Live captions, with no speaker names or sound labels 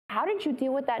How did you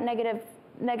deal with that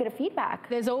negative feedback?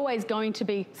 There's always going to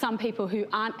be some people who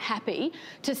aren't happy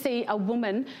to see a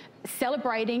woman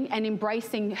celebrating and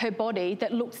embracing her body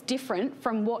that looks different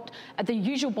from what the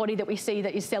usual body that we see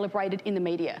that is celebrated in the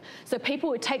media. So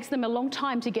people, it takes them a long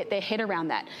time to get their head around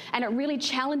that, and it really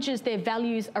challenges their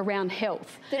values around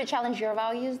health. Did it challenge your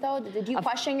values though? Did you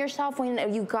question yourself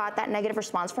when you got that negative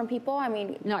response from people? I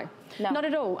mean, no, not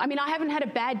at all. I mean, I haven't had a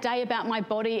bad day about my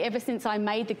body ever since I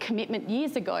made the commitment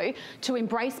years ago to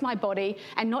embrace my body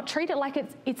and not treat it like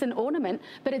it's an ornament,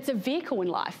 but it's a vehicle in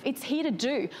life. It's here to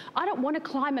do. I don't want to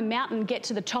climb a mountain, get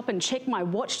to the top and check my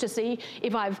watch to see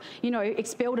if I've,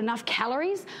 expelled enough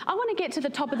calories. I want to get to the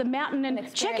top of the mountain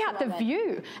and check out the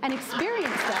view and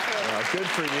experience that. Good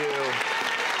for you.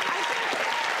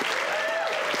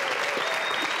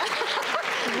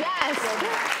 Yes.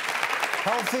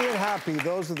 Healthy and happy,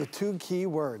 those are the two key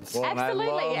words. Well,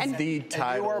 Absolutely. And I love the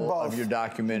title of your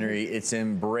documentary. It's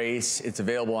Embrace. It's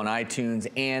available on iTunes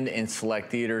and in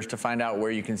select theaters. To find out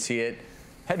where you can see it,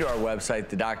 head to our website,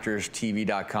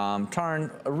 thedoctorstv.com.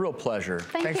 Taryn, a real pleasure.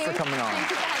 Thanks for coming on. Thank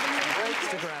you for having me.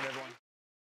 Stick around, everyone.